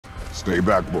Stay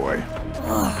back, boy.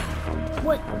 Ugh,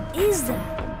 what is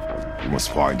that? You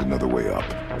must find another way up.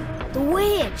 The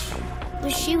witch!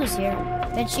 Wish she was here.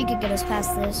 Bet she could get us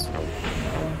past this.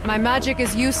 My magic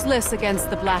is useless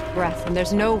against the Black Breath, and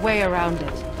there's no way around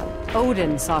it.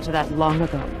 Odin saw to that long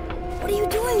ago. What are you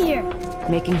doing here?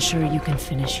 Making sure you can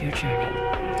finish your journey.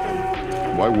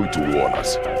 Why wait to warn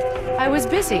us? I was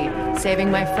busy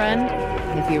saving my friend,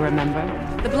 if you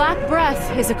remember. The Black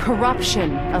Breath is a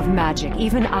corruption of magic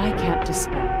even I can't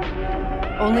dispel.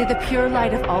 Only the pure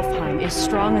light of Alfheim is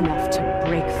strong enough to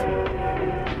break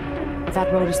through. But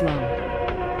that road is long.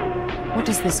 What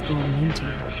does this goal mean to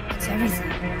you? It's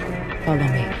everything. Follow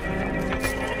me.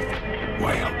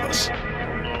 Why help us?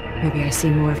 Maybe I see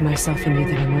more of myself in you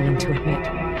than I'm willing to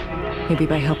admit. Maybe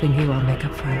by helping you, I'll make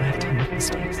up for a lifetime of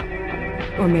mistakes.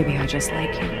 Or maybe I just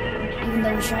like you. Even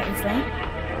though you shot your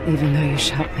friend? Even though you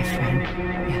shot my friend,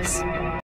 yes.